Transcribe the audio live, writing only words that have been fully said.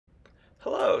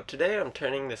Hello, today I'm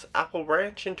turning this apple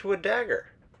branch into a dagger.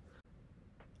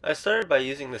 I started by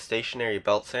using the stationary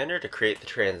belt sander to create the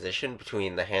transition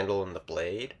between the handle and the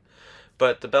blade,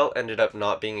 but the belt ended up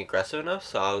not being aggressive enough,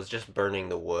 so I was just burning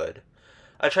the wood.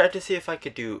 I tried to see if I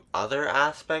could do other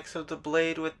aspects of the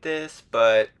blade with this,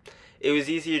 but it was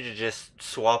easier to just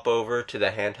swap over to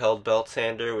the handheld belt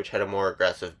sander, which had a more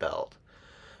aggressive belt.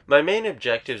 My main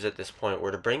objectives at this point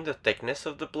were to bring the thickness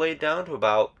of the blade down to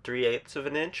about 3/8 of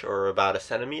an inch, or about a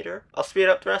centimeter. I'll speed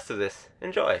up the rest of this.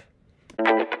 Enjoy!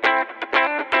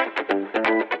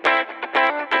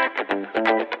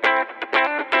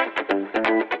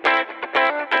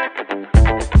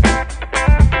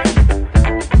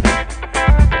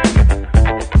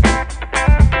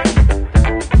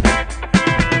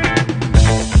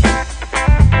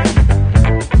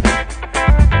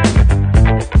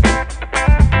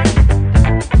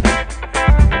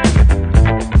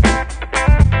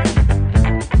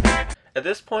 At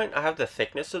this point, I have the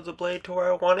thickness of the blade to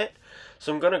where I want it,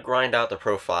 so I'm going to grind out the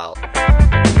profile.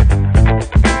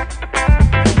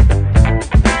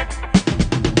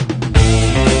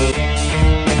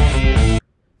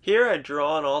 Here I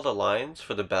draw on all the lines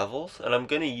for the bevels, and I'm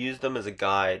going to use them as a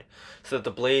guide so that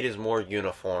the blade is more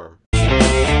uniform.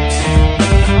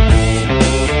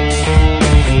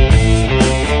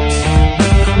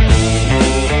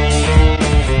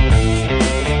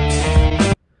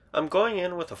 I'm going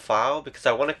in with a file because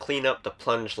I want to clean up the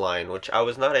plunge line, which I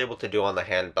was not able to do on the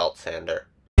hand belt sander.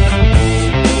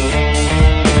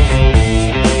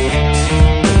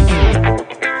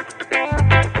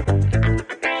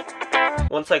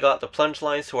 Once I got the plunge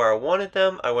lines to where I wanted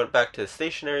them, I went back to the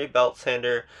stationary belt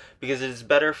sander because it is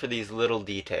better for these little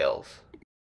details.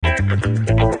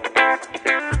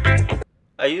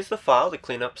 I used the file to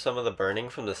clean up some of the burning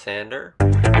from the sander.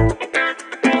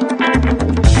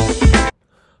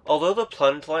 Although the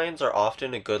plunge lines are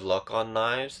often a good look on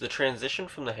knives, the transition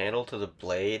from the handle to the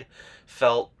blade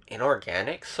felt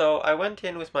inorganic, so I went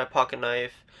in with my pocket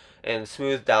knife and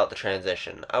smoothed out the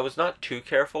transition. I was not too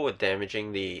careful with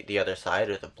damaging the other side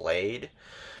of the blade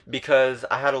because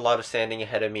I had a lot of sanding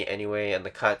ahead of me anyway, and the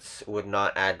cuts would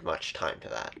not add much time to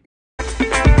that.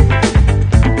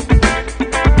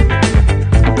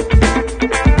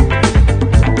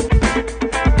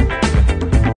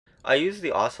 I used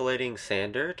the oscillating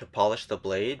sander to polish the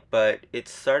blade, but it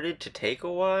started to take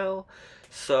a while,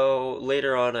 so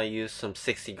later on I used some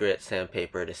 60 grit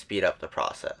sandpaper to speed up the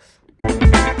process.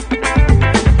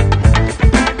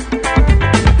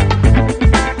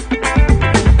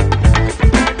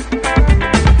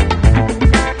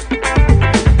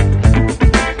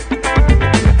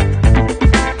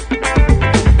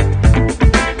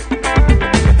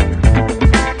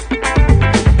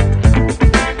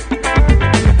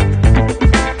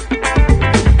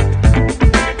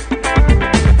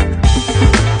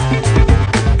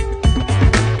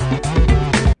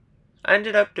 I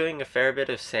ended up doing a fair bit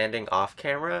of sanding off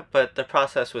camera, but the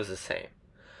process was the same.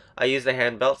 I used the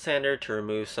hand belt sander to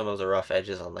remove some of the rough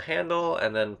edges on the handle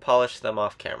and then polish them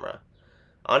off camera.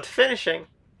 On to finishing!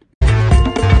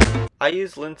 I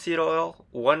use linseed oil,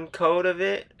 one coat of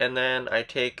it, and then I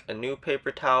take a new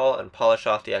paper towel and polish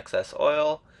off the excess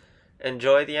oil.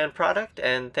 Enjoy the end product,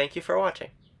 and thank you for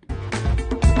watching.